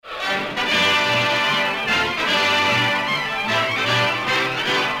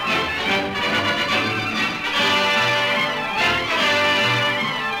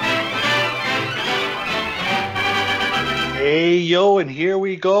and here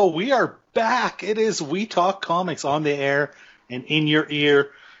we go. We are back. It is We Talk Comics on the air and in your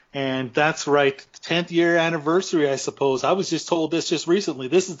ear. And that's right, 10th year anniversary, I suppose. I was just told this just recently.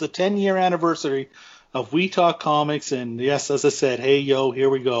 This is the 10-year anniversary of We Talk Comics. And yes, as I said, hey, yo,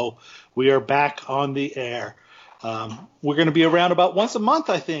 here we go. We are back on the air. We're going to be around about once a month,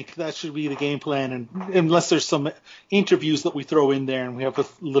 I think. That should be the game plan, and unless there's some interviews that we throw in there and we have a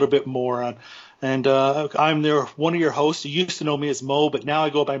little bit more on. And I'm one of your hosts. You used to know me as Mo, but now I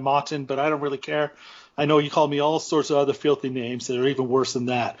go by Martin, but I don't really care. I know you call me all sorts of other filthy names that are even worse than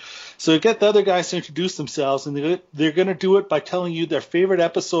that. So get the other guys to introduce themselves, and they're going to do it by telling you their favorite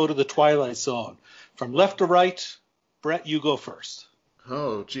episode of The Twilight Zone. From left to right, Brett, you go first.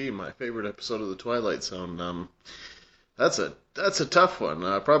 Oh, gee, my favorite episode of The Twilight Zone. That's a tough one.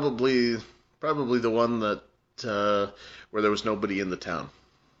 Probably the one that where there was nobody in the town.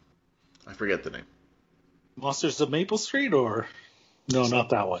 I forget the name. Monsters of Maple Street, or no, not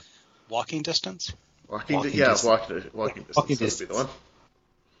that one. Walking Distance. Walking Distance. Walking Distance would be the one.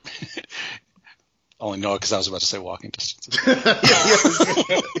 Only know it because I was about to say Walking Distance.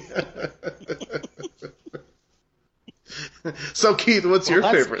 So, Keith, what's your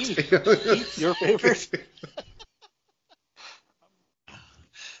favorite? Keith, your favorite? I'm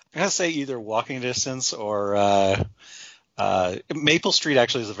going to say either Walking Distance or Maple Street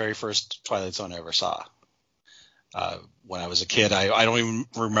actually is the very first Twilight Zone I ever saw. When I was a kid, I don't even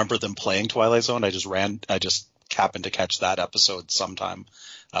remember them playing Twilight Zone. I just happened to catch that episode sometime.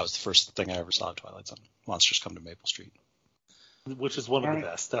 That was the first thing I ever saw of Twilight Zone. Monsters Come to Maple Street. Which is one of the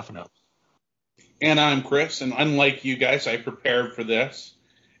best, definitely. And I'm Chris, and unlike you guys, I prepared for this.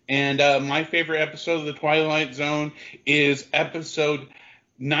 And my favorite episode of The Twilight Zone is episode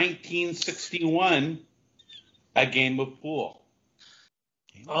 1961, A Game of Pool.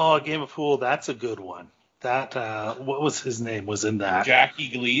 Oh, A Game of Pool, that's a good one. That, what was his name was in that? Jackie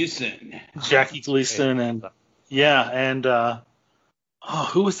Gleason. And yeah, and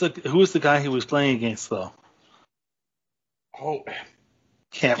who was the guy he was playing against though? Oh,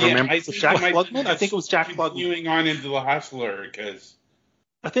 can't remember. Jack Klugman? I think it was Jack Klugman. Continuing on into The Hustler, because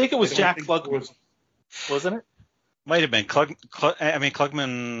I think it was Jack Klugman, wasn't it? Might have been.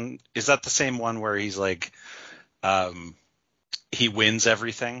 Klugman, is that the same one where he's like, he wins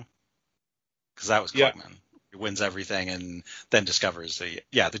everything? Because that was Klugman. Yeah. He wins everything and then discovers the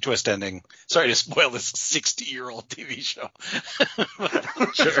twist ending. Sorry to spoil this 60-year-old TV show.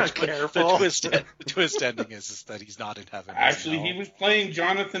 Sure, careful. The twist ending is that he's not in heaven. Actually, he was playing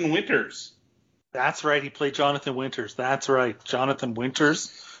Jonathan Winters. That's right. He played Jonathan Winters. That's right. Jonathan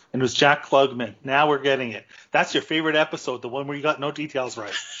Winters. And it was Jack Klugman. Now we're getting it. That's your favorite episode, the one where you got no details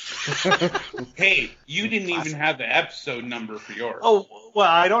right. Hey, you didn't even have the episode number for yours. Oh,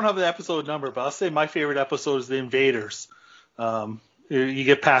 well, I don't have the episode number, but I'll say my favorite episode is The Invaders. You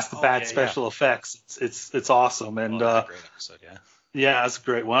get past the bad special effects. It's awesome. And that's a great episode, yeah. Yeah, that's a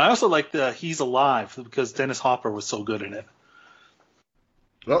great one. I also like the He's Alive because Dennis Hopper was so good in it.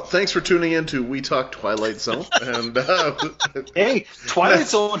 Well, thanks for tuning in to We Talk Twilight Zone. And hey, Twilight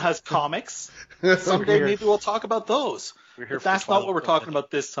Zone has comics. Someday maybe we'll talk about those. But that's not what we're talking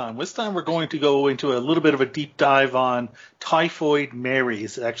about this time. This time we're going to go into a little bit of a deep dive on Typhoid Mary.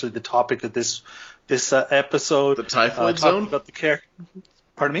 Is actually the topic of this episode. The Typhoid Zone? About the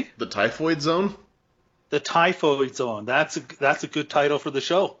Pardon me? The Typhoid Zone? The Typhoid Zone. That's a good title for the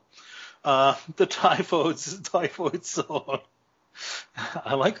show. The Typhoid Zone.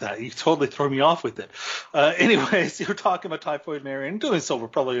 I like that. You totally throw me off with it. Anyways, you're talking about Typhoid Mary, and doing so, we're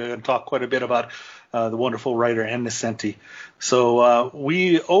probably going to talk quite a bit about the wonderful writer Ann Nocenti. So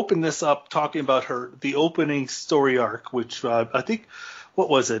we open this up talking about the opening story arc, which I think, what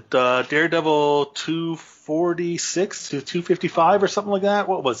was it? Daredevil 246 to 255 or something like that?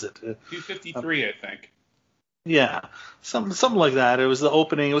 What was it? 253, I think. Yeah, something like that. It was the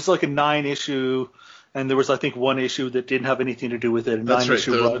opening. It was like a 9-issue. And there was, I think, one issue that didn't have anything to do with it. That's right.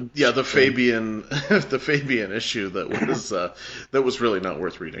 The Fabian, the Fabian issue that was really not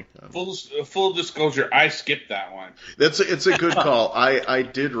worth reading. Full disclosure, I skipped that one. It's a good call. I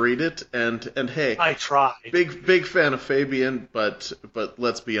did read it, and hey, I tried. Big fan of Fabian, but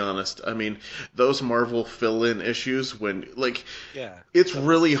let's be honest. I mean, those Marvel fill-in issues it's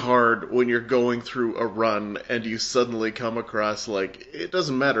really hard when you're going through a run and you suddenly come across it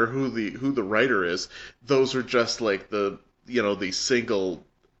doesn't matter who the writer is. Those are just like these single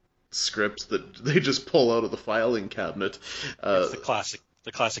scripts that they just pull out of the filing cabinet. It's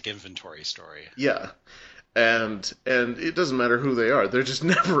the classic inventory story. Yeah. And it doesn't matter who they are. They're just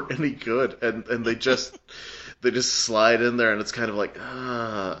never any good. And they just slide in there, and it's kind of like,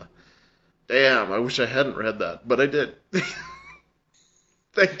 damn, I wish I hadn't read that, but I did.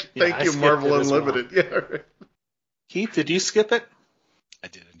 Thank you, Marvel Unlimited. Well. Yeah. Right. Keith, did you skip it? I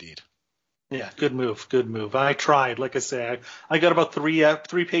did indeed. Yeah, good move. I tried. Like I say, I got about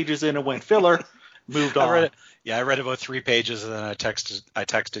three pages in and went filler. Moved on. I read about 3 pages and then I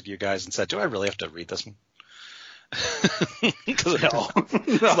texted you guys and said, "Do I really have to read this one?" Because it's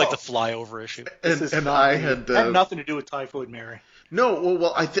like the flyover issue. And I had nothing to do with Typhoid Mary. No,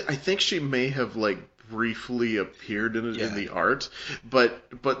 well, I think she may have like briefly appeared in the art,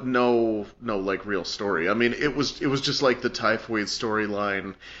 but no like real story. I mean, it was just like the Typhoid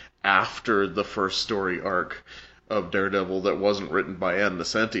storyline after the first story arc of Daredevil that wasn't written by Ann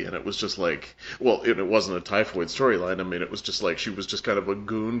Nocenti, and it was just like, well, it wasn't a Typhoid storyline. I mean, it was just like she was just kind of a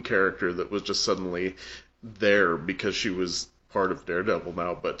goon character that was just suddenly there because she was part of Daredevil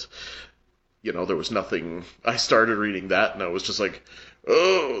now, but there was nothing. I started reading that and I was just like,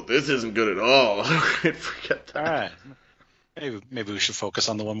 oh, this isn't good at all. Forget that. All right. Maybe we should focus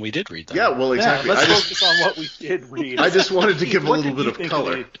on the one we did read then. Yeah, well, exactly. Yeah, let's focus on what we did read. I just wanted to give a little bit of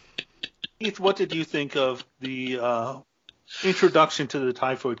color. Keith, what did you think of the introduction to the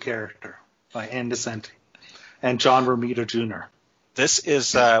Typhoid character by Ann Nocenti and John Romita Jr.? This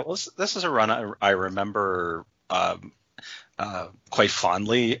is a run I remember quite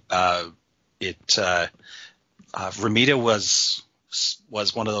fondly. Romita was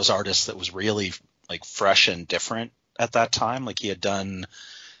one of those artists that was really like fresh and different at that time. Like he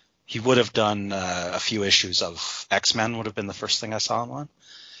would have done a few issues of X-Men would have been the first thing I saw him on.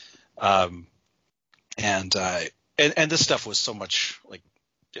 And this stuff was so much like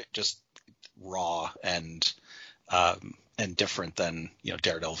just raw and different than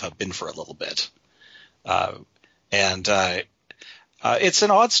Daredevil had been for a little bit. It's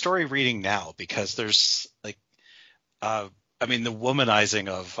an odd story reading now because there's like, the womanizing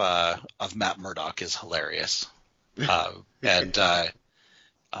of Matt Murdock is hilarious, and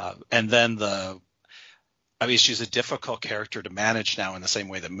then she's a difficult character to manage now in the same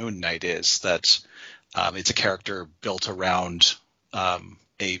way that Moon Knight is. That it's a character built around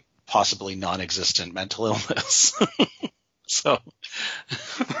a possibly non-existent mental illness. So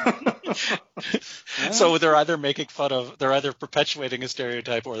they're either perpetuating a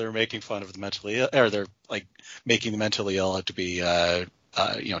stereotype or they're making fun of the mentally ill, or they're like making the mentally ill out to be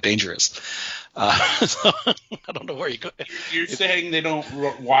dangerous. So I don't know where you go. You're saying they don't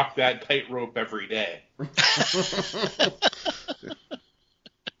walk that tightrope every day.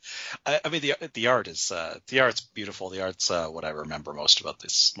 I mean, the art's beautiful. The art's what I remember most about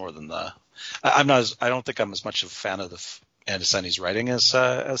this, more than I don't think I'm as much of a fan of the Ann Nocenti's writing as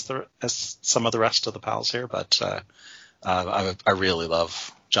some of the rest of the pals here, but I really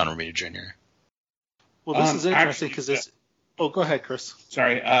love John Romita Jr. Well, this is interesting because this. Oh, go ahead, Chris.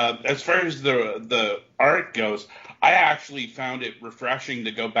 Sorry. As far as the art goes, I actually found it refreshing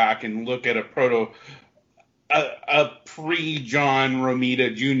to go back and look at a pre-John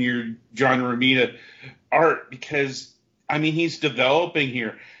Romita Jr. John Romita art, because he's developing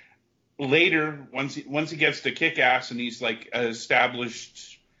here. Later, once he gets to Kick-Ass and he's like an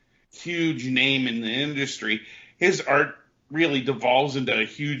established huge name in the industry, his art really devolves into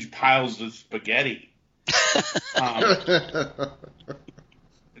huge piles of spaghetti.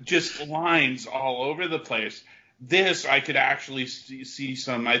 Just lines all over the place. This, I could actually see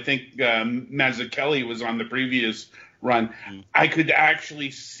some. I think Mazzucchelli was on the previous run. Mm-hmm. I could actually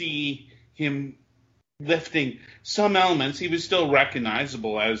see him lifting some elements. He was still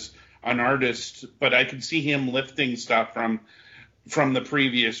recognizable as an artist, but I could see him lifting stuff from the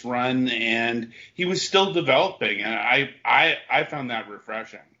previous run, and he was still developing. And I found that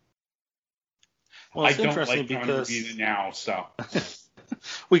refreshing. Well, it's I don't interesting like John Romita now, so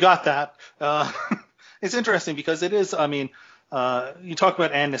we got that. It's interesting because it is. You talk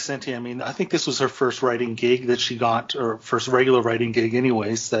about Ann Nocenti. I think this was her first writing gig that she got, or first regular writing gig,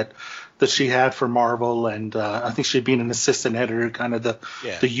 anyways, that she had for Marvel. And I think she'd been an assistant editor, kind of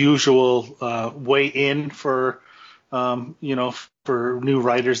the usual way in for for new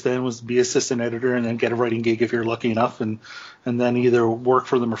writers. Then was be assistant editor and then get a writing gig if you're lucky enough, and then either work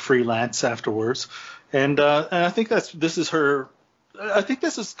for them or freelance afterwards. And I think this is her. I think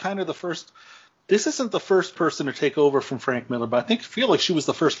this is kind of the first. This isn't the first person to take over from Frank Miller, but I feel like she was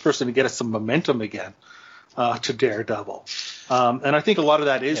the first person to get us some momentum again to Daredevil. And I think a lot of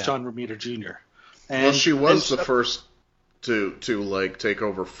that is John Romita Jr. And she was the first to like take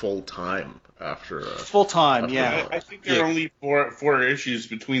over full time after full time. Yeah, I think there are only four issues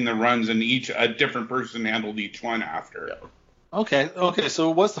between the runs, and a different person handled each one after. Okay. So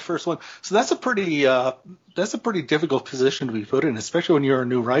it was the first one. So that's a pretty difficult position to be put in, especially when you're a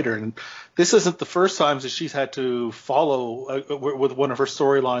new writer. And this isn't the first time that she's had to follow with one of her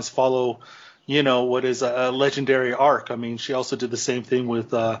storylines follow, what is a legendary arc. I mean, she also did the same thing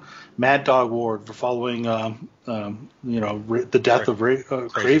with Mad Dog Ward for following, the death of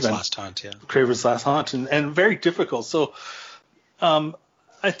Craven's Last Hunt. Yeah, Craven's Last Hunt, and very difficult. So.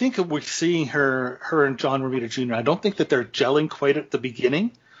 I think we're seeing her and John Romita Jr. I don't think that they're gelling quite at the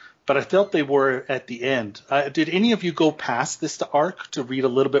beginning, but I felt they were at the end. Did any of you go past this arc to read a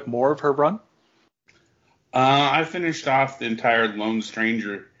little bit more of her run? I finished off the entire Lone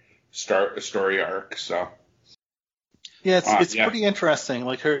Stranger story arc, so. Yeah, it's pretty interesting.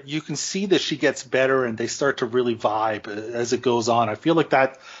 Like you can see that she gets better and they start to really vibe as it goes on. I feel like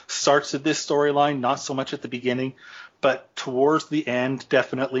that starts at this storyline, not so much at the beginning, but towards the end,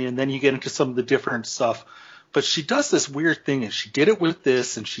 definitely. And then you get into some of the different stuff. But she does this weird thing, and she did it with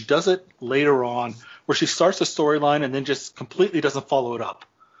this, and she does it later on, where she starts a storyline and then just completely doesn't follow it up.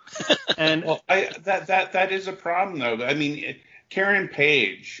 And that is a problem, though. I mean, Karen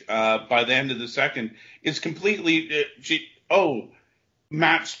Page, by the end of the second, is completely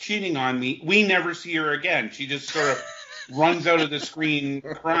Matt's cheating on me. We never see her again. She just sort of runs out of the screen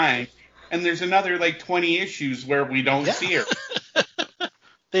crying. And there's another 20 issues where we don't see her.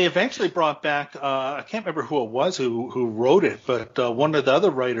 They eventually brought back, I can't remember who it was who wrote it, but one of the other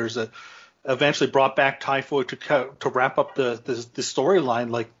writers that eventually brought back Typhoid to wrap up the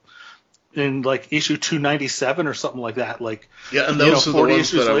storyline, in issue 297 or something like that. And those are the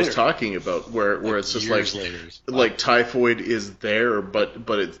ones that I was later. Talking about, where it's just later. Typhoid is there, but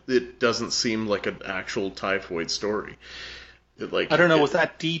it doesn't seem like an actual Typhoid story. I don't know, was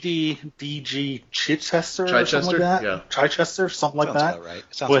that D.G. Chichester or something like that? Yeah. Chichester, something like that? About right.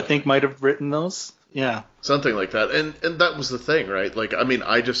 Who I think might have written those. Yeah. Something like that. And that was the thing, right?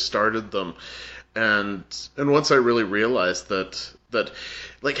 I just started them, and once I really realized that the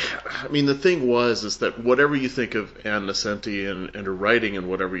thing is that whatever you think of Ann Nocenti and her writing, and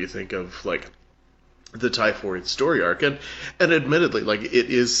whatever you think of, the Typhoid story arc, and admittedly,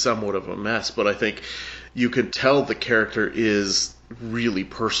 it is somewhat of a mess, but I think you can tell the character is really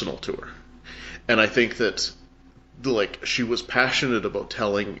personal to her. And I think that she was passionate about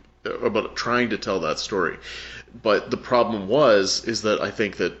trying to tell that story. But the problem is that I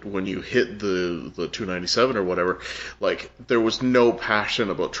think that when you hit the 297 or whatever, there was no passion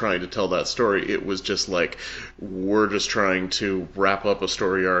about trying to tell that story. It was just we're just trying to wrap up a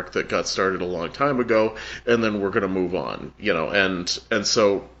story arc that got started a long time ago, and then we're going to move on, and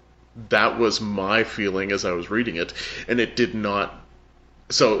so that was my feeling as I was reading it, and it did not.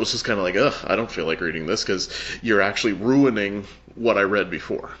 So it was just kind of I don't feel like reading this because you're actually ruining what I read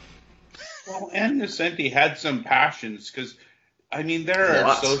before. Well, Ann Nocenti had some passions because, there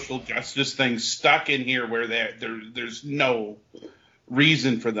are social justice things stuck in here where there's no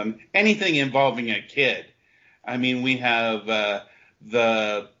reason for them. Anything involving a kid. We have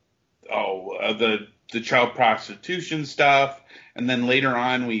the child prostitution stuff. And then later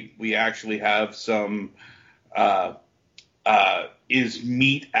on, we actually have some is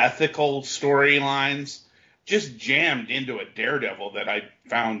meat ethical storylines just jammed into a Daredevil that I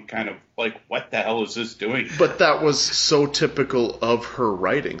found kind of what the hell is this doing? But that was so typical of her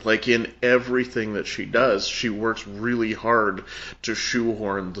writing. In everything that she does, she works really hard to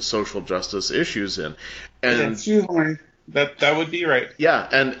shoehorn the social justice issues in. And shoehorn. That would be right. Yeah,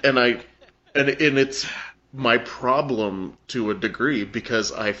 and it's my problem to a degree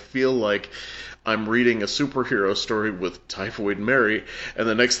because I feel like I'm reading a superhero story with Typhoid Mary, and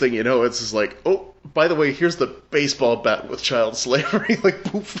the next thing you know, it's just oh, by the way, here's the baseball bat with child slavery.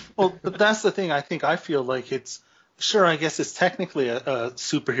 Poof. Well, but that's the thing. I feel like it's sure. I guess it's technically a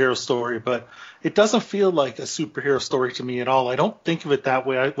superhero story, but it doesn't feel like a superhero story to me at all. I don't think of it that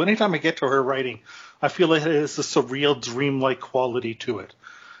way. Anytime I get to her writing, I feel like it has a surreal, dreamlike quality to it.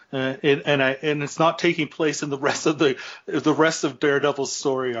 And it's not taking place in the rest of Daredevil's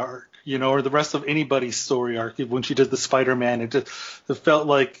story arc, or the rest of anybody's story arc. When she did the Spider-Man, it felt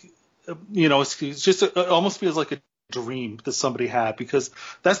like, it's just it almost feels like a dream that somebody had because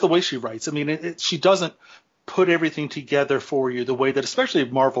that's the way she writes. She doesn't put everything together for you the way that especially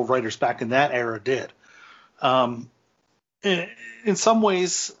Marvel writers back in that era did. In some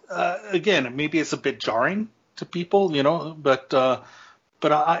ways, again, maybe it's a bit jarring to people, but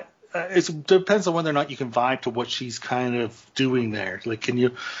it depends on whether or not you can vibe to what she's kind of doing there.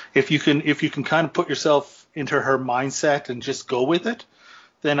 If you can kind of put yourself into her mindset and just go with it,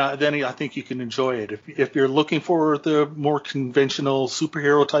 then I think you can enjoy it. If you're looking for the more conventional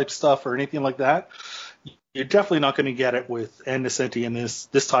superhero type stuff or anything like that, You're definitely not going to get it with Ann Nocenti and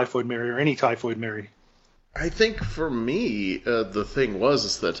this Typhoid Mary or any Typhoid Mary. I think for me, the thing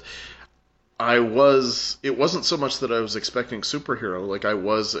is that it wasn't so much that I was expecting superhero, like I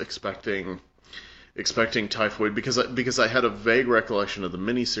was expecting Typhoid because I had a vague recollection of the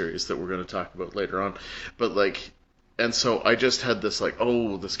miniseries that we're going to talk about later on, but like, and so I just had this like,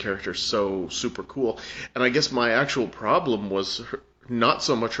 oh, this character's so super cool, and I guess my actual problem was not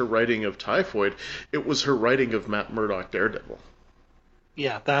so much her writing of Typhoid, it was her writing of Matt Murdock Daredevil.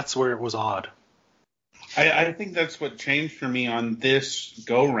 Yeah, that's where it was odd. I think that's what changed for me on this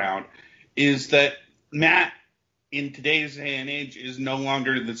go-round, is that Matt, in today's day and age, is no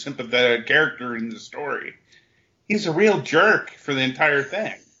longer the sympathetic character in the story. He's a real jerk for the entire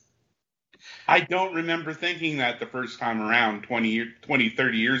thing. I don't remember thinking that the first time around 20,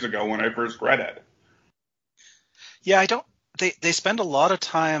 30 years ago when I first read it. Yeah, I don't. They spend a lot of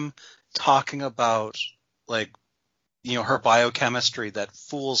time talking about, like, you know, her biochemistry that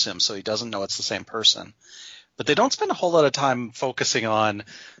fools him so he doesn't know it's the same person. But they don't spend a whole lot of time focusing on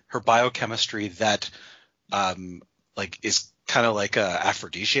her biochemistry that like is kind of like a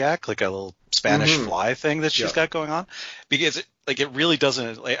aphrodisiac, like a little Spanish fly thing that she's got going on, because it really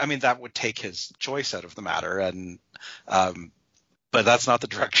doesn't. Like, I mean, that would take his choice out of the matter, and but that's not the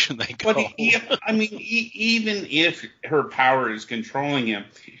direction they go. But even if her power is controlling him,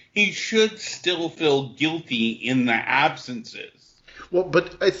 he should still feel guilty in the absences. Well,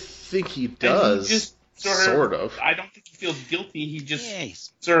 but I think he does. He just sort of. I don't think he feels guilty. He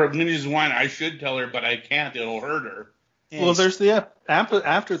just sort of loses one. I should tell her, but I can't. It'll hurt her. Well, there's the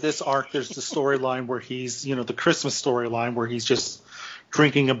after this arc, there's the storyline where he's, you know, the Christmas storyline where he's just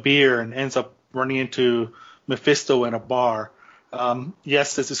drinking a beer and ends up running into Mephisto in a bar.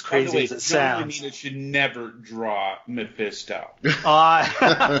 Yes, this is crazy as it sounds. John Romita should never draw Mephisto.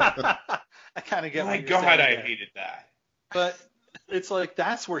 I kind of get. My God, I hated that. But it's like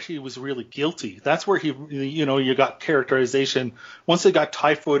that's where he was really guilty. That's where he, you know, you got characterization. Once they got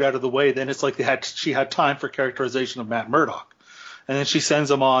Typhoid out of the way, then it's like she had time for characterization of Matt Murdock. And then she sends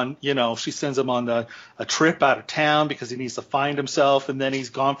him on, you know, a trip out of town because he needs to find himself. And then he's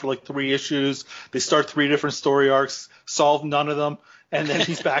gone for like 3 issues. They start 3 different story arcs, solve none of them, and then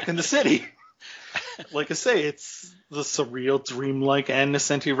he's back in the city. Like I say, it's the surreal, dreamlike Ann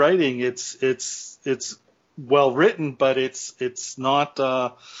Nocenti writing. It's well written, but it's not.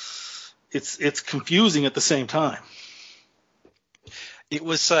 It's confusing at the same time. It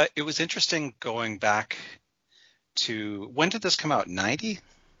was interesting going back to, when did this come out? 90?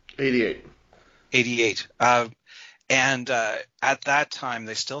 88. 88. And at that time,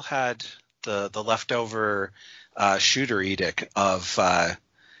 they still had the leftover shooter edict of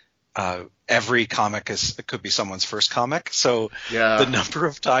every comic could be someone's first comic. So the number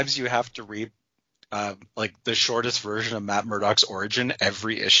of times you have to read like the shortest version of Matt Murdock's origin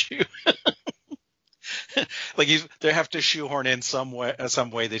every issue. Like they have to shoehorn in some way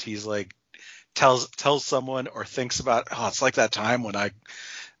that he's like tells someone or thinks about, oh, it's like that time when I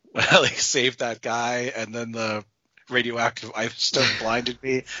like saved that guy and then the radioactive ice stone blinded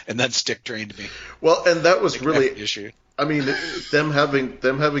me and then stick drained me. Well, and that was like really every issue. I mean, them having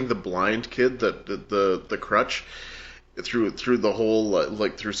the blind kid, the crutch through the whole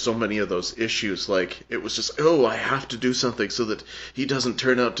like through so many of those issues, like it was just, oh, I have to do something so that he doesn't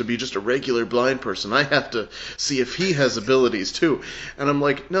turn out to be just a regular blind person. I have to see if he has abilities too. And I'm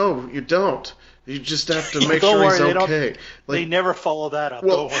like, no, you don't. You just have to make sure he's okay. They never follow that up.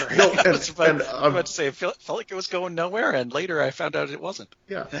 Well, don't worry. No, I was about to say, it felt like it was going nowhere, and later I found out it wasn't.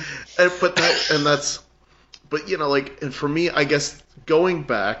 Yeah, but you know, like, and for me, I guess going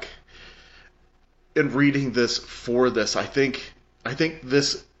back and reading this for this, I think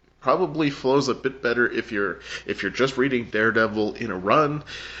this probably flows a bit better if you're just reading Daredevil in a run,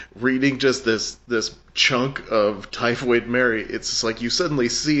 reading just this chunk of Typhoid Mary. It's just like you suddenly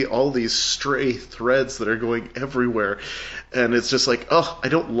see all these stray threads that are going everywhere, and it's just like, oh, I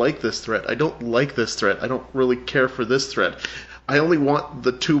don't like this thread. I don't like this thread. I don't really care for this thread. I only want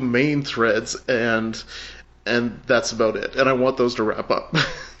the 2 main threads, and that's about it. And I want those to wrap up.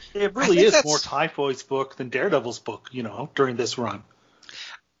 It really is more Typhoid's book than Daredevil's book, you know, during this run.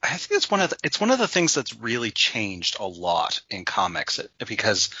 I think it's one of the things that's really changed a lot in comics,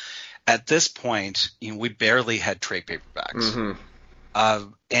 because at this point, you know, we barely had trade paperbacks,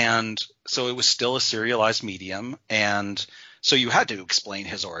 and so it was still a serialized medium, and so you had to explain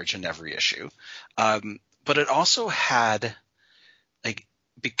his origin every issue. But it also had, like,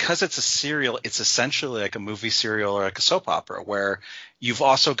 because it's a serial, it's essentially like a movie serial or like a soap opera, where you've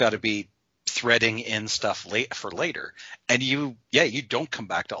also got to be threading in stuff for later, and you don't come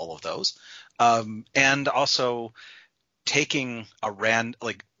back to all of those, and also taking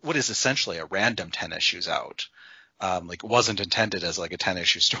what is essentially a random 10 issues out, like wasn't intended as like a 10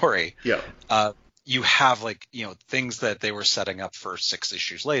 issue story. Yeah. You have things that they were setting up for 6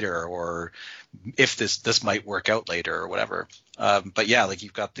 issues later, or if this might work out later or whatever. But yeah, like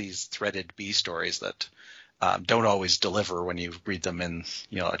you've got these threaded B stories that don't always deliver when you read them in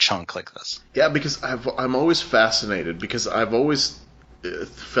a chunk like this. Yeah, because I'm always fascinated, because I've always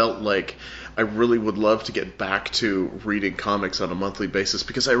felt like I really would love to get back to reading comics on a monthly basis,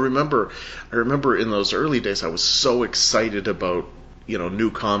 because I remember in those early days I was so excited about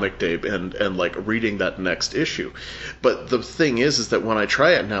new comic day and like reading that next issue. But the thing is that when I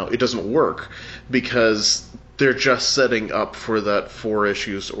try it now, it doesn't work, because they're just setting up for that 4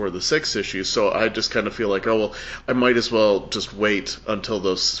 issues or the 6 issues. So I just kind of feel like, oh, well, I might as well just wait until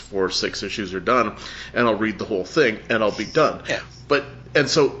those 4 or 6 issues are done, and I'll read the whole thing, and I'll be done. Yeah. And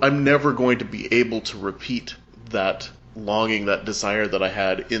so I'm never going to be able to repeat that longing, that desire that I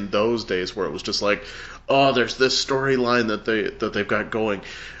had in those days, where it was just like, oh, there's this storyline that they've got going.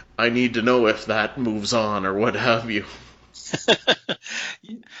 I need to know if that moves on or what have you.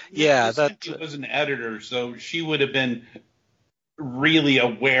 Yeah, Cynthia was an editor, so she would have been really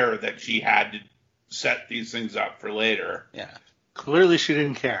aware that she had to set these things up for later. Yeah. Clearly, she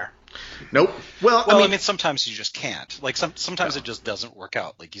didn't care. Nope. Well, I mean, sometimes you just can't. Like sometimes it just doesn't work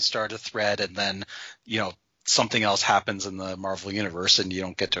out. Like you start a thread and then something else happens in the Marvel universe and you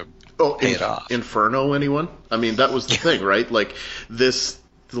don't get to pay it off. Inferno, anyone? I mean, that was the thing, right? Like this.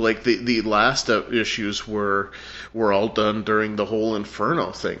 Like the last issues were all done during the whole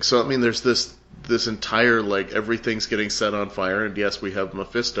Inferno thing. So I mean, there's this entire, like, everything's getting set on fire, and yes, we have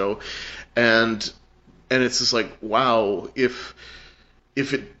Mephisto, and it's just like, wow, if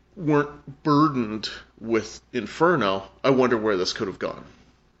it weren't burdened with Inferno, I wonder where this could have gone.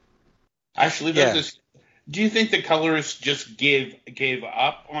 Actually, do you think the colorists just gave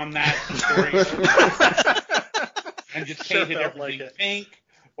up on that story and just painted everything pink?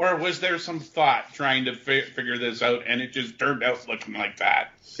 Or was there some thought trying to figure this out, and it just turned out looking like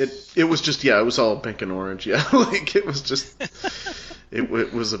that? It was just, it was all pink and orange, yeah. Like, it was just, it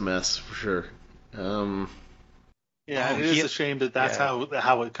was a mess, for sure. It is a shame that's how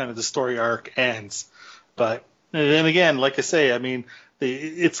it kind of the story arc ends. But then again, like I say, I mean,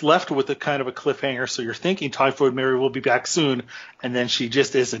 it's left with a kind of a cliffhanger, so you're thinking Typhoid Mary will be back soon, and then she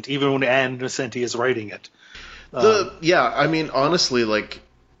just isn't, even when Ann Nocenti is writing it. I mean, honestly, like,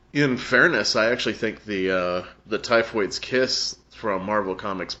 in fairness, I actually think the Typhoid's Kiss from Marvel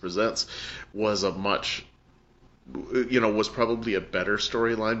Comics Presents was was probably a better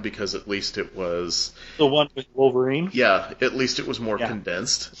storyline, because at least it was the one with Wolverine. Yeah, at least it was more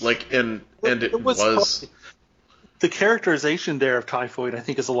condensed. Like, and it was the characterization there of Typhoid, I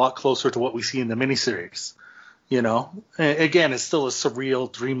think, is a lot closer to what we see in the miniseries. Again, it's still a surreal,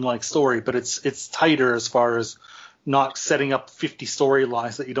 dreamlike story, but it's tighter as far as not setting up 50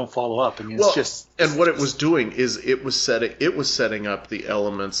 storylines that you don't follow up. I mean, and what it was doing is it was setting up the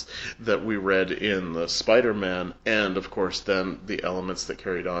elements that we read in the Spider-Man, and of course then the elements that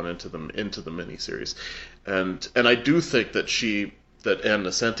carried on into the miniseries. And I do think that Ann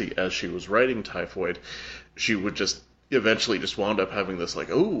Nocenti, as she was writing Typhoid, she would just eventually just wound up having this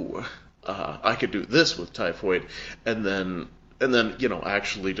like, I could do this with Typhoid, and then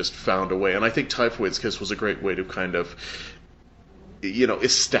actually just found a way. And I think Typhoid's Kiss was a great way to kind of,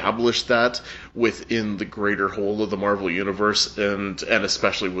 establish that within the greater whole of the Marvel Universe, and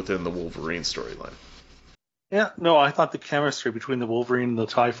especially within the Wolverine storyline. Yeah, no, I thought the chemistry between the Wolverine and the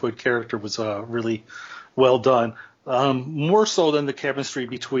Typhoid character was really well done. More so than the chemistry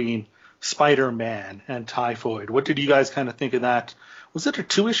between Spider-Man and Typhoid. What did you guys kind of think of that? Was it a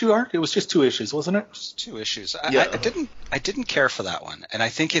 2-issue arc? It was just 2 issues, wasn't it? Just 2 issues. Yeah. I didn't care for that one, and I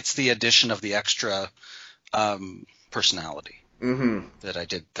think it's the addition of the extra personality that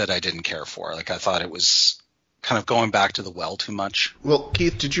I didn't care for. Like, I thought it was kind of going back to the well too much. Well,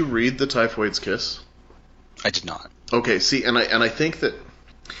 Keith, did you read The Typhoid's Kiss? I did not. Okay, see, and I think that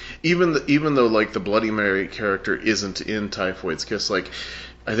even though like the Bloody Mary character isn't in Typhoid's Kiss, like,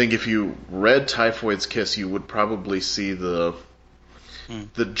 I think if you read Typhoid's Kiss, you would probably see the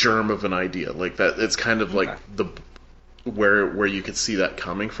germ of an idea, like that. It's kind of like where you could see that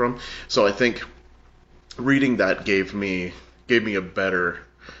coming from. So I think reading that gave me a better,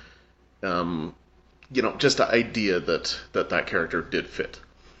 just the idea that character did fit.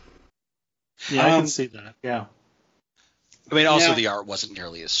 Yeah, I can see that. Yeah. I mean, also the art wasn't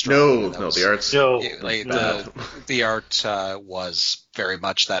nearly as strong. The art's the art was very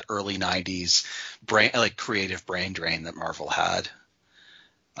much that early '90s creative brain drain that Marvel had.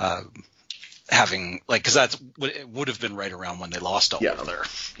 Because it would have been right around when they lost all of their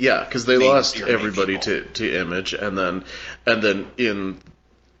because they lost everybody to Image, and then in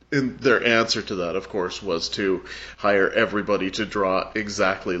their answer to that, of course, was to hire everybody to draw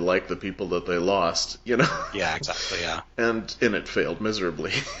exactly like the people that they lost, Yeah, exactly, yeah. And it failed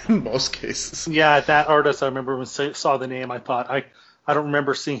miserably in most cases. Yeah, that artist, I remember when I saw the name, I thought, I don't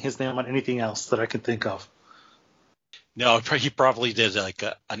remember seeing his name on anything else that I can think of. No, he probably did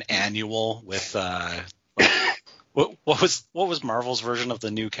an annual with what was Marvel's version of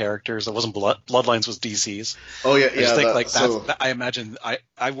the new characters? It wasn't Bloodlines, was DC's. Oh yeah, I imagine I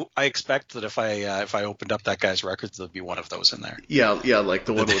expect that if I opened up that guy's records, there'd be one of those in there. Yeah, like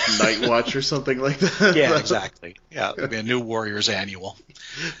the one with Night Watch or something like that. Yeah, exactly. Yeah, it'd be a New Warriors annual.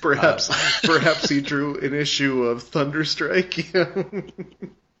 Perhaps he drew an issue of Thunderstrike.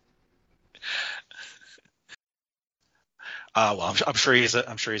 Well, I'm sure he's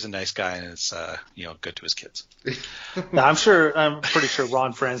a nice guy and is good to his kids. No, I'm pretty sure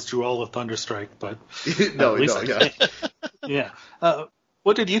Ron Franz drew all of Thunderstrike, but yeah.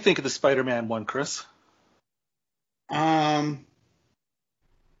 What did you think of the Spider-Man one, Chris? Sorry,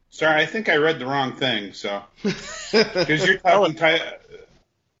 I think I read the wrong thing. So because you're talking, I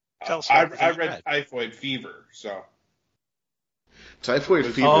read Typhoid Fever, so. Typhoid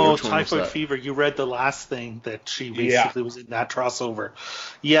Fever. Oh, Typhoid Fever. You read the last thing that she basically was in that crossover.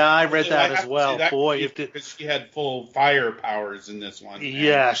 Yeah, I read that as well. Boy, because she had full fire powers in this one.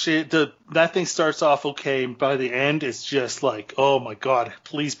 Yeah, that thing starts off okay, and by the end, it's just like, oh my god,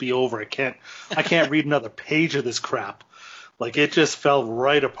 please be over. I can't read another page of this crap. Like, it just fell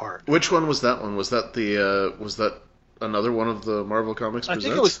right apart. Which one was that one? Was that another one of the Marvel Comics Presents? I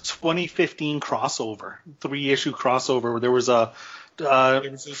think it was 2015 crossover, 3-issue crossover. Where there was a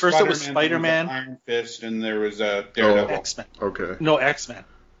first it was Spider-Man, Iron Fist, and there was a Daredevil. X-Men. Okay. No, X-Men.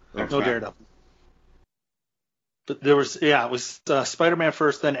 No Daredevil. But there was it was Spider-Man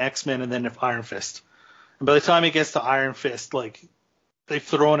first, then X-Men, and then Iron Fist. And by the time it gets to Iron Fist, like, they've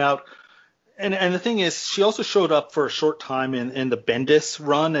thrown out. And the thing is, she also showed up for a short time in the Bendis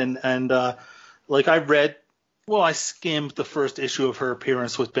run, and I skimmed the first issue of her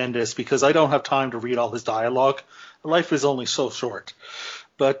appearance with Bendis because I don't have time to read all his dialogue. Life is only so short.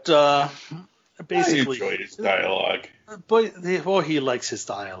 But basically, I enjoyed his dialogue. But he likes his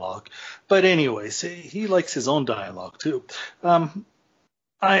dialogue. But anyways, he likes his own dialogue too.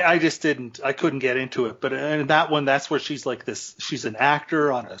 I just I couldn't get into it. But in that one, that's where she's like this. She's an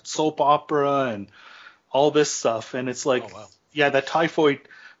actor on a soap opera and all this stuff. And it's like,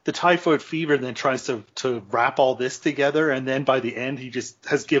 the Typhoid Fever then tries to wrap all this together, and then by the end he just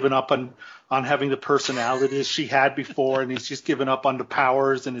has given up on having the personalities she had before, and he's just given up on the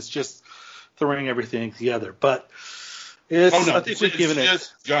powers, and it's just throwing everything together. But I think we've given it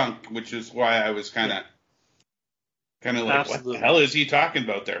just junk, which is why I was kind of like, absolutely. What the hell is he talking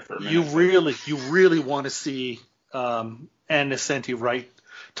about there for a minute? You really want to see Ann Nocenti write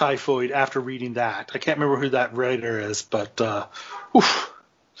Typhoid after reading that. I can't remember who that writer is, but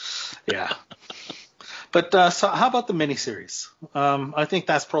yeah. But so how about the miniseries? I think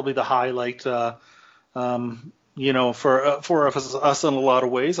that's probably the highlight, for us in a lot of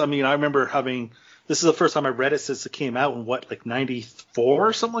ways. I mean, I remember this is the first time I read it since it came out in 94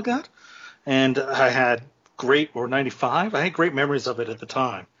 or something like that. And I had 95. I had great memories of it at the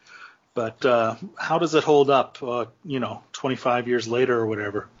time. But how does it hold up, 25 years later or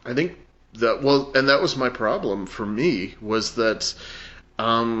whatever? I think that was my problem for me, was that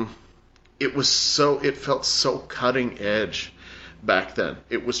it felt so cutting edge back then.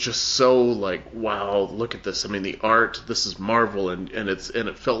 It was just so like, wow, look at this. I mean, the art, this is Marvel, and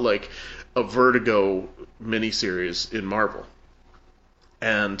it felt like a Vertigo miniseries in Marvel.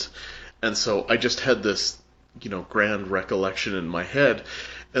 And so I just had this, grand recollection in my head,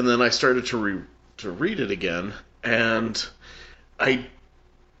 and then I started to read it again, and I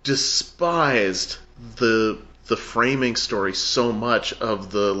despised the framing story so much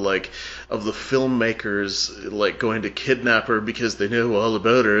of the filmmakers going to kidnap her because they know all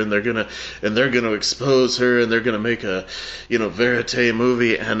about her, and they're gonna expose her, and they're gonna make a verite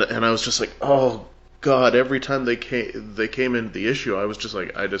movie, and I was just like, oh God, every time they came into the issue, I was just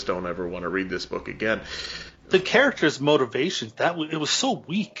like, I just don't ever want to read this book again. The character's motivation, it was so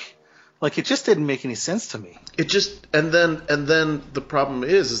weak. Like, it just didn't make any sense to me. It just, and then the problem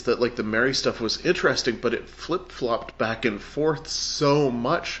is that the Mary stuff was interesting, but it flip-flopped back and forth so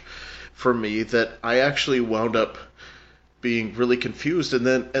much for me that I actually wound up being really confused, and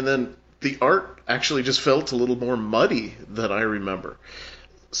then the art actually just felt a little more muddy than I remember.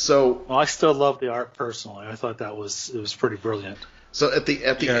 So, well, I still love the art personally. I thought it was pretty brilliant. So at the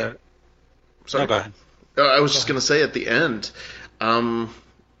end, sorry, no, go ahead. I was just going to say at the end,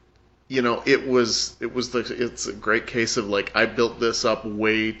 it's a great case of like I built this up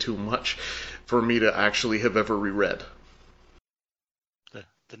way too much for me to actually have ever reread.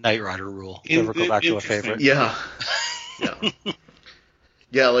 The Knight Rider rule. Never go back to a favorite. Yeah.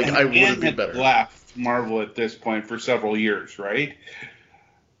 Yeah, like I would have been better. Left Marvel at this point for several years, right?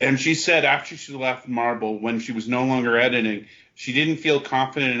 And she said after she left Marvel, when she was no longer editing, she didn't feel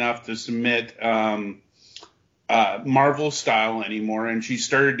confident enough to submit Marvel style anymore, and she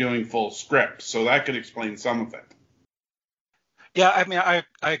started doing full script. So that could explain some of it. Yeah, I mean, I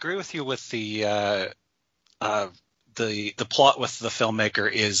agree with you with the plot with the filmmaker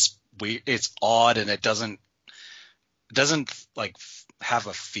is it's odd, and it doesn't like have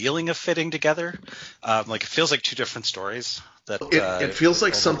a feeling of fitting together. Like it feels like two different stories. It feels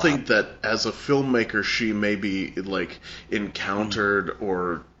like something that as a filmmaker she maybe like encountered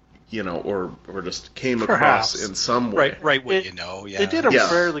or just came across in some way. Right. Yeah. They did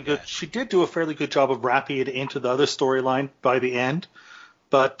fairly good. She did do a fairly good job of wrapping it into the other storyline by the end,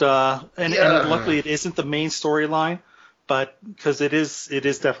 but and luckily it isn't the main storyline. But because it is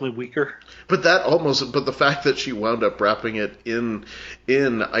definitely weaker. But the fact that she wound up wrapping it in,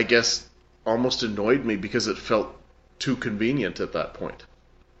 I guess, almost annoyed me because it felt too convenient at that point.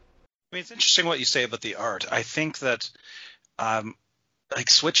 I mean, it's interesting what you say about the art. I think that, like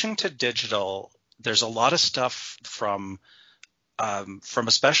switching to digital, there's a lot of stuff from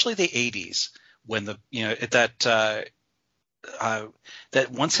especially the 80s when that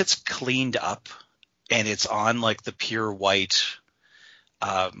once it's cleaned up. And it's on like the pure white,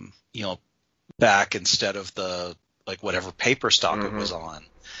 back instead of the like whatever paper stock it was on.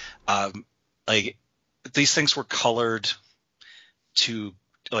 Like these things were colored to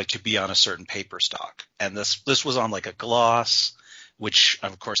be on a certain paper stock, and this was on like a gloss, which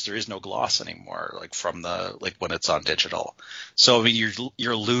of course there is no gloss anymore, like from the like when it's on digital. So I mean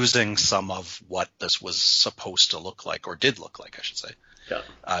you're losing some of what this was supposed to look like, or did look like, I should say.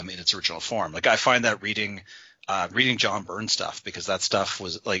 In its original form. Like I find that reading John Byrne stuff, because that stuff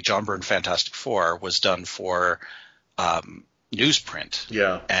was like John Byrne Fantastic Four was done for newsprint.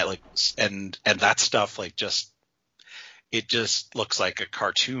 Yeah. And that stuff it just looks like a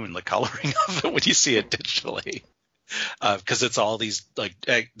cartoon, the coloring of it when you see it digitally. Because it's all these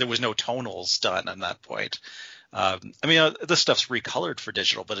there was no tonals done at that point. This stuff's recolored for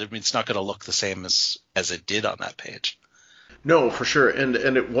digital, but it's not going to look the same as it did on that page. No, for sure, and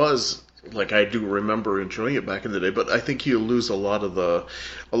it was like I do remember enjoying it back in the day, but I think you lose a lot of the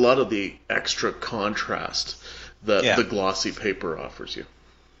extra contrast that the glossy paper offers you.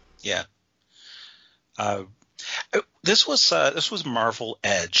 Yeah. This was Marvel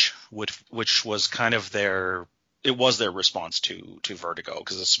Edge, which was kind of their response to Vertigo,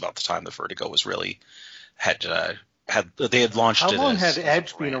 because it's about the time that Vertigo was really had launched. How long had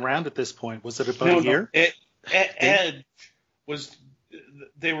Edge been around at this point? Was it about a year? Edge was,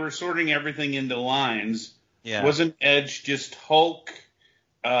 they were sorting everything into lines. Yeah. Wasn't Edge just Hulk,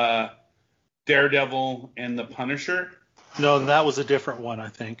 Daredevil, and the Punisher? No, that was a different one, I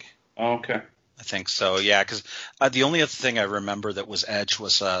think. Oh, okay. I think so, yeah, because the only other thing I remember that was Edge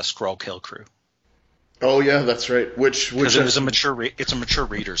was Skrull Kill Crew. Oh yeah, that's right. Which it was a mature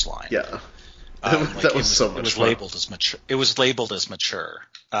reader's line. Yeah. That was so much it was fun. labeled as mature. It was labeled as mature,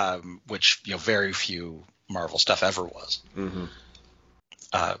 which very few Marvel stuff ever was. Mm-hmm.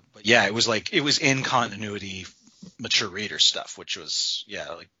 But yeah, it was in continuity mature reader stuff, which was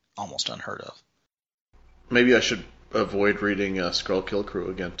almost unheard of. Maybe I should avoid reading Skrull Kill Crew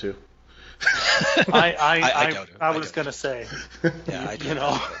again too. I was going to say,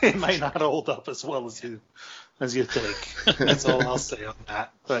 it might not hold up as well as you think. That's all I'll say on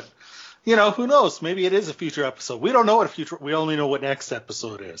that. But who knows? Maybe it is a future episode. We don't know we only know what next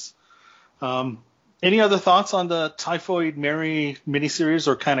episode is. Any other thoughts on the Typhoid Mary miniseries,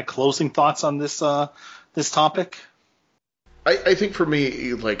 or kind of closing thoughts on this topic? I think for me,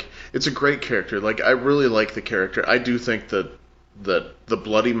 it's a great character. I really like the character. I do think that the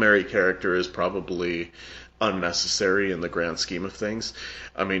Bloody Mary character is probably unnecessary in the grand scheme of things.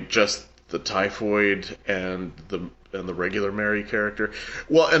 I mean, just the Typhoid and the regular Mary character.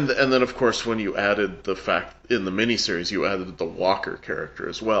 Well, and then of course when you added the fact in the miniseries you added the Walker character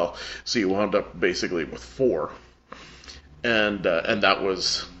as well, so you wound up basically with 4, and that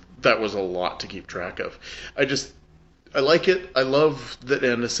was a lot to keep track of. I like it. I love that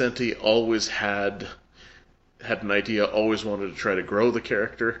Innocenti always had had an idea, always wanted to try to grow the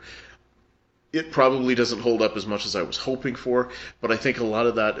character. It probably doesn't hold up as much as I was hoping for, but I think a lot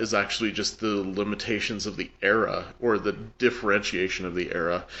of that is actually just the limitations of the era, or the differentiation of the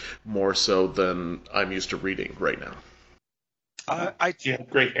era, more so than I'm used to reading right now. You have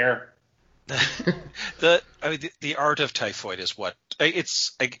great hair. The art of Typhoid is what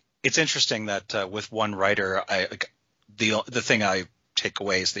it's interesting that with one writer, the thing I take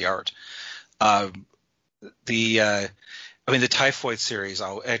away is the art. The Typhoid series,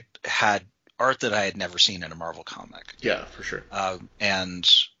 it had art that I had never seen in a Marvel comic. Yeah, for sure.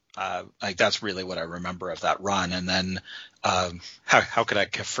 That's really what I remember of that run. And then how could I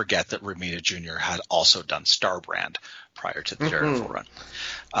forget that Romita Jr. had also done Starbrand prior to the Daredevil run?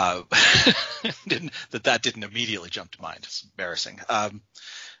 That didn't immediately jump to mind. It's embarrassing.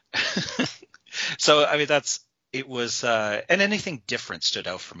 So it was, and anything different stood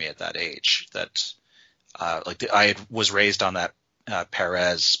out for me at that age. That I was raised on that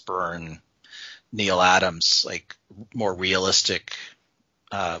Perez, Byrne, Neil Adams, like more realistic,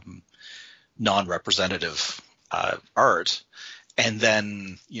 non-representative art. And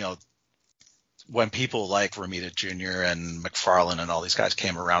then, when people like Romita Jr. and McFarlane and all these guys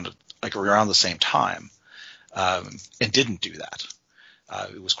came around the same time, and didn't do that,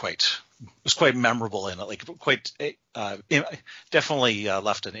 it was quite memorable and definitely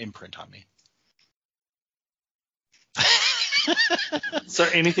left an imprint on me. Is there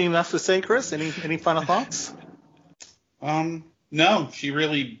anything left to say, Chris? Any final thoughts? No, she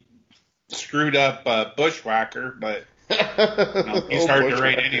really screwed up Bushwhacker, but he's hard to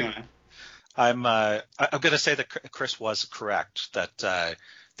write anyway. I'm going to say that Chris was correct that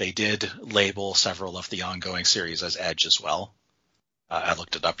they did label several of the ongoing series as Edge as well. I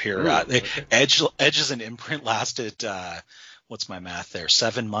looked it up here. Ooh, okay. Edge as an imprint lasted what's my math there?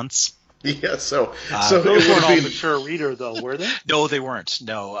 7 months. Yeah, so those weren't all mature reader though, were they? No, they weren't.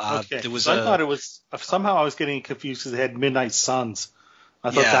 No, okay. There was. I thought it was somehow I was getting confused because they had Midnight Suns.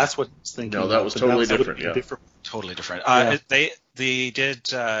 I thought that's what I was thinking. No, that was totally different. Yeah, totally different. They did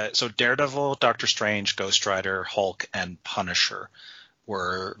so. Daredevil, Doctor Strange, Ghost Rider, Hulk, and Punisher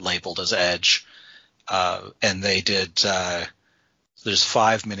were labeled as Edge, and they did. There's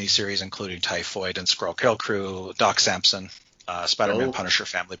 5 miniseries, including Typhoid and Skrull Kill Crew, Doc Samson. Spider-Man Punisher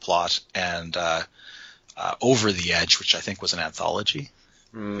family plot, and Over the Edge, which I think was an anthology.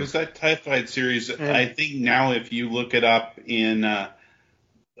 Because that Typhoid series, I think now if you look it up in on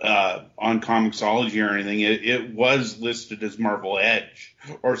Comixology or anything, it was listed as Marvel Edge,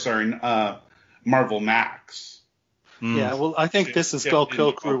 Marvel Max. Yeah, well, I think this and Skrull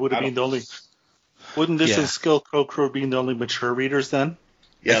Kill Crew would have been the only. Wouldn't this and Skrull Kill Crew being the only mature readers then?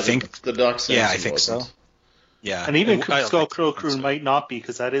 Yeah, I think the Doc Samson. Yeah, I think wasn't. so. Yeah, and even Skrull Kill Crew might not be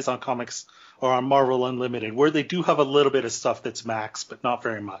because that is on comics or on Marvel Unlimited, where they do have a little bit of stuff that's Max, but not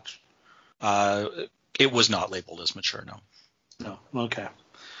very much. It was not labeled as mature, no. No, okay.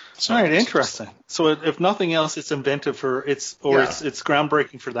 So, all right, interesting. So if nothing else, it's inventive for it's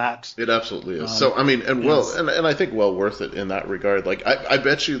groundbreaking for that. It absolutely is. So I mean, and I think well worth it in that regard. Like I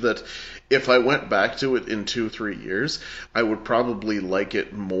bet you that if I went back to it in 2-3 years, I would probably like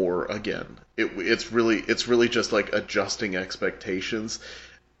it more again. It's really just like adjusting expectations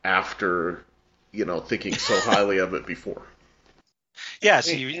after thinking so highly of it before. Yeah,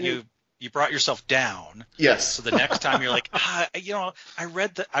 so you brought yourself down. Yes. So the next time you're like, I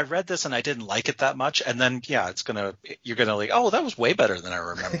read this and I didn't like it that much, and then you're gonna like, oh, that was way better than I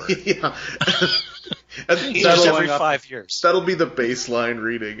remember. Yeah. I think just every 5 years. That'll be the baseline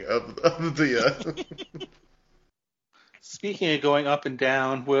reading of the. Speaking of going up and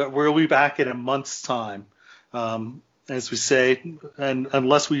down, we'll be back in a month's time, as we say, and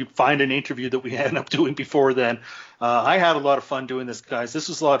unless we find an interview that we end up doing before then. I had a lot of fun doing this, guys. This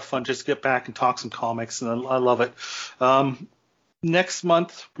was a lot of fun just to get back and talk some comics, and I love it. Next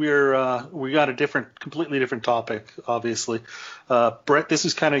month, we got a completely different topic, obviously. Brett, this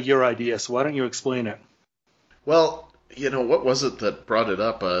is kind of your idea, so why don't you explain it? Well, what was it that brought it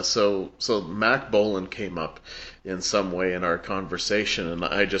up? So Mac Bolan came up in some way in our conversation, and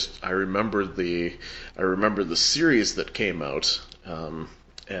I remember the series that came out,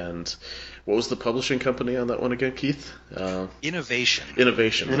 and what was the publishing company on that one again, Keith? Innovation.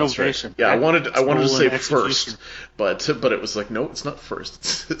 That's right. Yeah, I wanted to say First, but it was like, no, it's not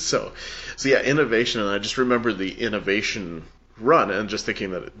First. so yeah, Innovation, and I just remember the Innovation run, and just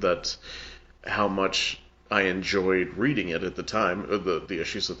thinking that how much I enjoyed reading it at the time, the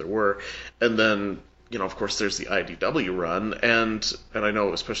issues that there were, and then of course, there's the IDW run, and I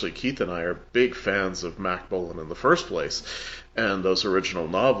know especially Keith and I are big fans of Mac Bolan in the first place, and those original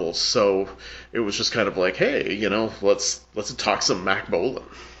novels. So it was just kind of like, hey, let's talk some Mac Bolan.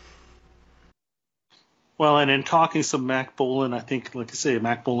 Well, and in talking some Mac Bolan, I think, like I say,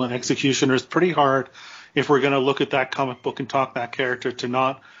 Mac Bolan Executioner is pretty hard if we're going to look at that comic book and talk that character to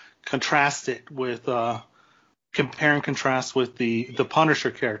not contrast it with compare and contrast with the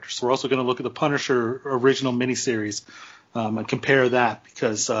Punisher characters. So we're also going to look at the Punisher original miniseries and compare that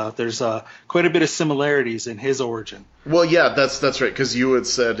because there's quite a bit of similarities in his origin. Well, yeah, that's right. Because you had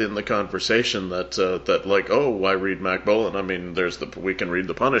said in the conversation that like, oh, why read Mac Bolan? I mean, we can read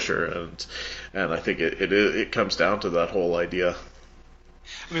the Punisher, and I think it comes down to that whole idea.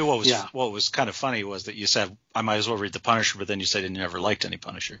 I mean, what was kind of funny was that you said I might as well read the Punisher, but then you said you never liked any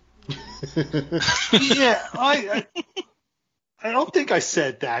Punisher. Yeah, I don't think I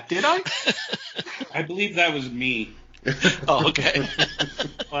said that, did I? I believe that was me. Oh, okay.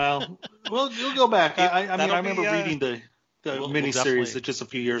 Well, you'll go back. I mean, I remember reading the miniseries just a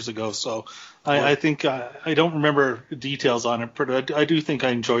few years ago, so I think I don't remember details on it, but I do think I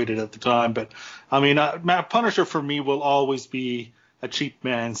enjoyed it at the time. But I mean, Punisher for me will always be a cheap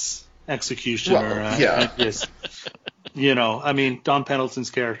man's Executioner. Well, yeah. I mean, Don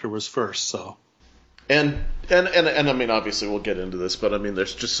Pendleton's character was first, so. And I mean, obviously we'll get into this, but I mean,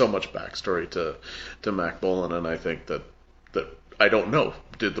 there's just so much backstory to Mac Bolan, and I think that I don't know.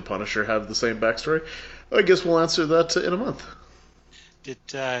 Did the Punisher have the same backstory? I guess we'll answer that in a month.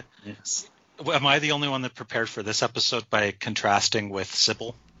 Yes. Am I the only one that prepared for this episode by contrasting with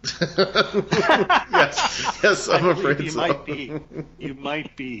Sybil? yes, I'm afraid you so. You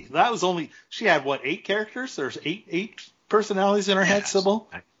might be. That was only she had 8 characters? There's eight personalities in her head, Sybil.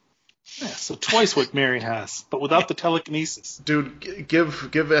 Yeah, so twice what Mary has, but without the telekinesis. Dude,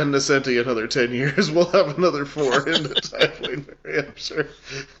 give Ann Nesenti another 10 years, we'll have another 4 in the Typhoid Mary, I'm sure.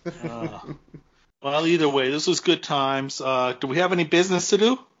 Well, either way, this was good times. Do we have any business to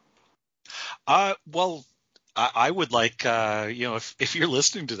do? Well, I would like, if you're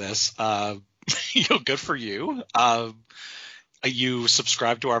listening to this, good for you. You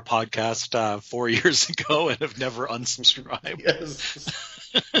subscribed to our podcast 4 years ago and have never unsubscribed. Yes.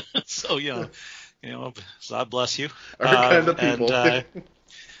 So, God bless you. Our kind of people.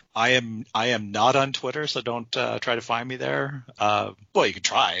 And I am not on Twitter, so don't try to find me there. Well, you can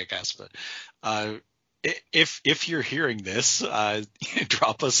try, I guess, but if you're hearing this,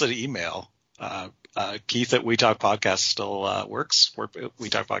 drop us an email. Keith at We Talk Podcast still works.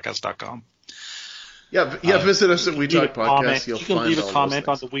 WeTalkPodcast.com. Yeah, visit us at We Talk Podcast. You can leave a comment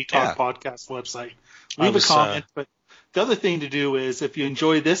on the We Talk Podcast website. Leave a comment, but the other thing to do is if you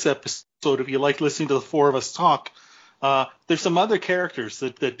enjoy this episode, if you like listening to the four of us talk, there's some other characters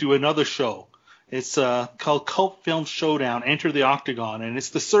that do another show. It's called Cult Film Showdown, Enter the Octagon, and it's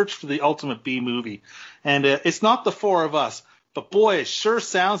the search for the ultimate B movie. And it's not the four of us, but boy, it sure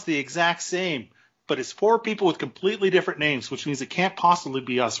sounds the exact same. But it's 4 people with completely different names, which means it can't possibly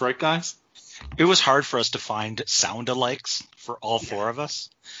be us, right, guys? It was hard for us to find sound-alikes for all 4 of us.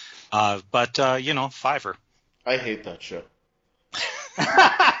 But $5. I hate that show.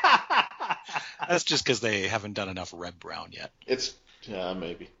 That's just because they haven't done enough Red Brown yet.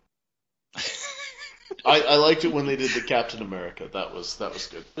 Maybe. I liked it when they did the Captain America. That was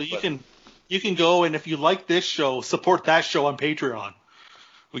good. So you can go, and if you like this show, support that show on Patreon.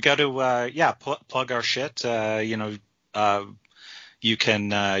 We got to plug our shit. You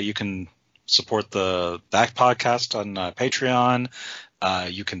can support that podcast on Patreon.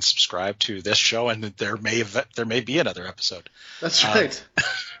 You can subscribe to this show, and there may be another episode. That's right.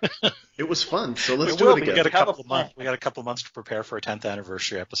 It was fun, so let's do it again. We got a couple months to prepare for a 10th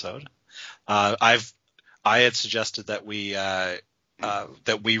anniversary episode. I had suggested that we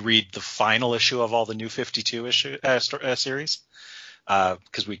read the final issue of all the new 52 series.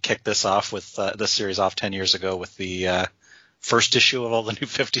 Because we kicked this off with this series off 10 years ago with the first issue of all the new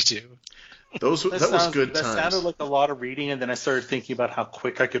 52. That was good times. That sounded like a lot of reading, and then I started thinking about how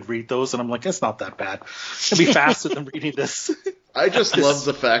quick I could read those, and I'm like, it's not that bad. It'd be faster than reading this. I just love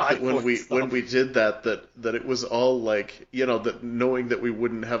the fact that when we did that it was all like, that knowing that we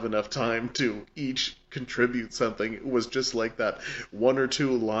wouldn't have enough time to each contribute something, it was just like that 1 or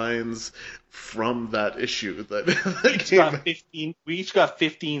 2 lines from that issue we each got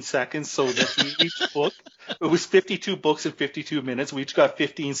 15 seconds, so that each book, it was 52 books in 52 minutes. We each got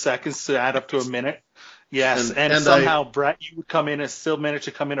 15 seconds to add up to a minute. Yes, and somehow Brett, you would come in and still manage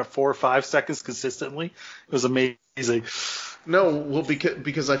to come in at 4 or 5 seconds consistently. It was amazing. No, well,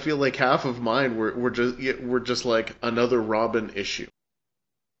 because I feel like half of mine were just like another Robin issue.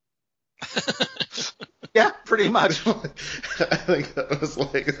 Yeah, pretty much. I think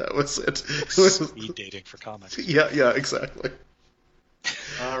that was it. Speed dating for comics. Yeah, exactly.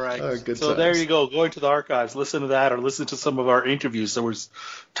 All right. Good so times. there you go. Go into the archives, listen to that, or listen to some of our interviews. There was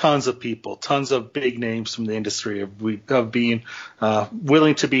tons of people, tons of big names from the industry of being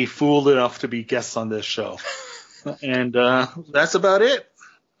willing to be fooled enough to be guests on this show. And that's about it.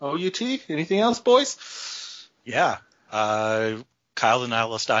 OUT, anything else, boys? Yeah. Kyle the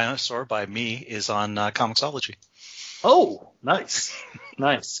Nihilist Dinosaur by me is on Comixology. Oh, nice.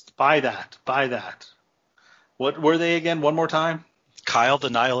 Nice. Buy that. What were they again? One more time? Kyle the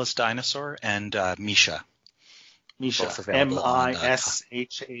Nihilist Dinosaur and Misha. Misha. Misha.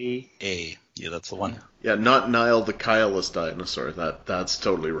 Yeah, that's the one. Yeah, not Nile the Kyleless Dinosaur. That's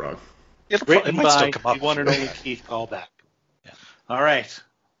totally wrong. It might still come up. The one and only Keith Callback. Yeah. All right.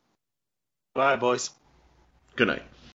 Bye, boys. Good night.